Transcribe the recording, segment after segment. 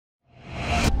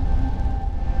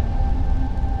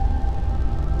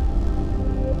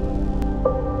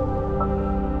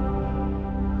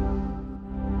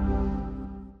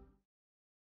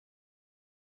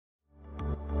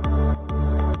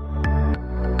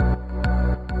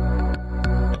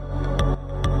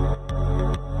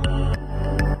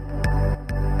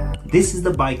This is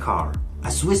the Bicar, a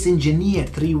Swiss-engineered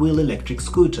three-wheel electric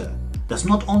scooter that's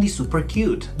not only super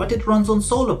cute, but it runs on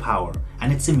solar power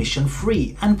and it's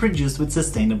emission-free and produced with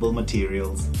sustainable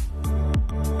materials.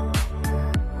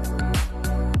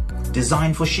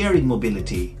 Designed for sharing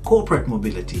mobility, corporate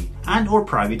mobility, and/or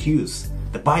private use,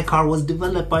 the Bicar was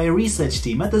developed by a research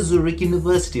team at the Zurich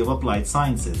University of Applied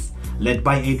Sciences, led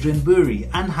by Adrian Burry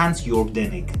and Hans-Jörg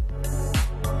Dennig.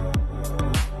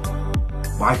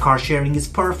 Bicar sharing is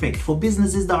perfect for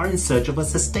businesses that are in search of a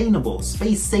sustainable,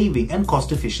 space-saving and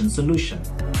cost-efficient solution.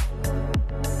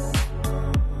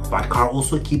 Bicar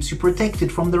also keeps you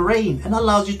protected from the rain and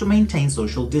allows you to maintain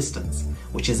social distance,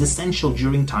 which is essential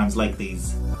during times like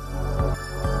these.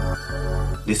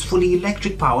 This fully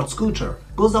electric powered scooter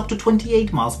goes up to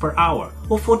 28 miles per hour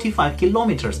or 45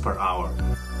 kilometers per hour.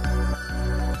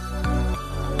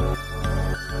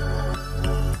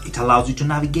 It allows you to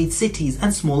navigate cities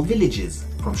and small villages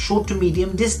from short to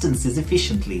medium distances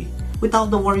efficiently, without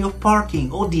the worry of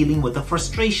parking or dealing with the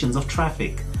frustrations of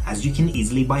traffic, as you can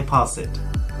easily bypass it.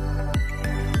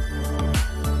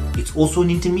 It's also an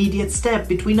intermediate step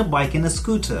between a bike and a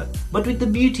scooter, but with the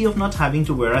beauty of not having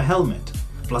to wear a helmet.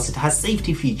 Plus it has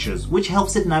safety features which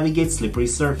helps it navigate slippery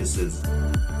surfaces.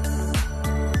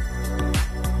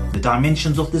 The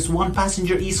dimensions of this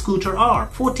one-passenger e-scooter are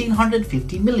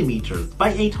 1450mm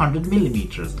by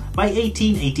 800mm by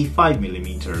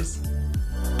 1885mm.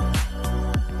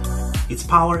 Its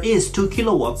power is 2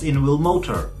 kilowatts in-wheel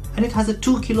motor, and it has a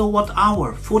 2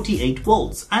 kWh 48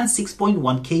 volts and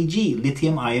 6.1 kg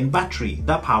lithium-ion battery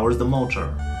that powers the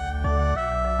motor.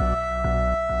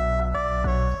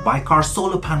 Bicar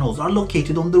solar panels are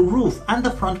located on the roof and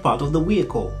the front part of the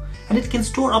vehicle, and it can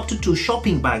store up to 2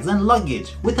 shopping bags and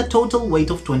luggage with a total weight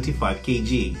of 25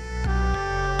 kg.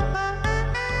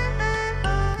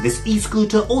 This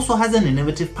e-scooter also has an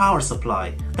innovative power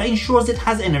supply that ensures it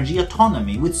has energy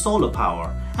autonomy with solar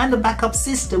power and a backup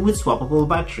system with swappable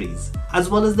batteries, as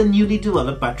well as the newly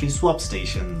developed battery swap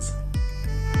stations.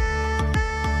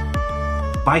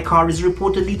 Bicar is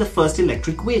reportedly the first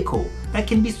electric vehicle that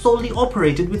can be solely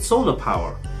operated with solar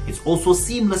power. It's also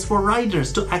seamless for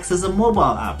riders to access a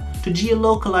mobile app to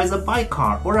geolocalize a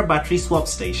Bicar or a battery swap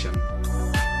station.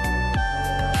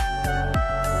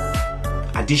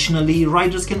 Additionally,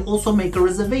 riders can also make a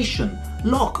reservation,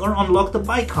 lock or unlock the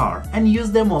Bicar, and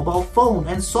use their mobile phone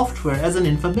and software as an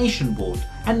information board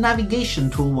and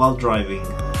navigation tool while driving.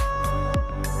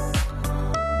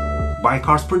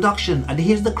 Bicar's production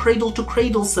adheres the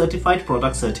Cradle-to-Cradle Certified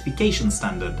Product Certification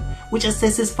Standard, which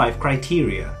assesses 5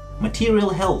 criteria: material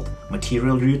health,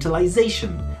 material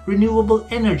reutilization, renewable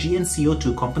energy and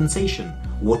CO2 compensation,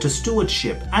 water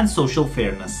stewardship, and social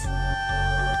fairness.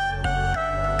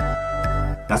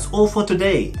 That's all for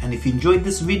today, and if you enjoyed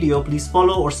this video, please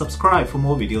follow or subscribe for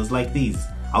more videos like these.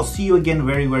 I'll see you again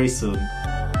very soon.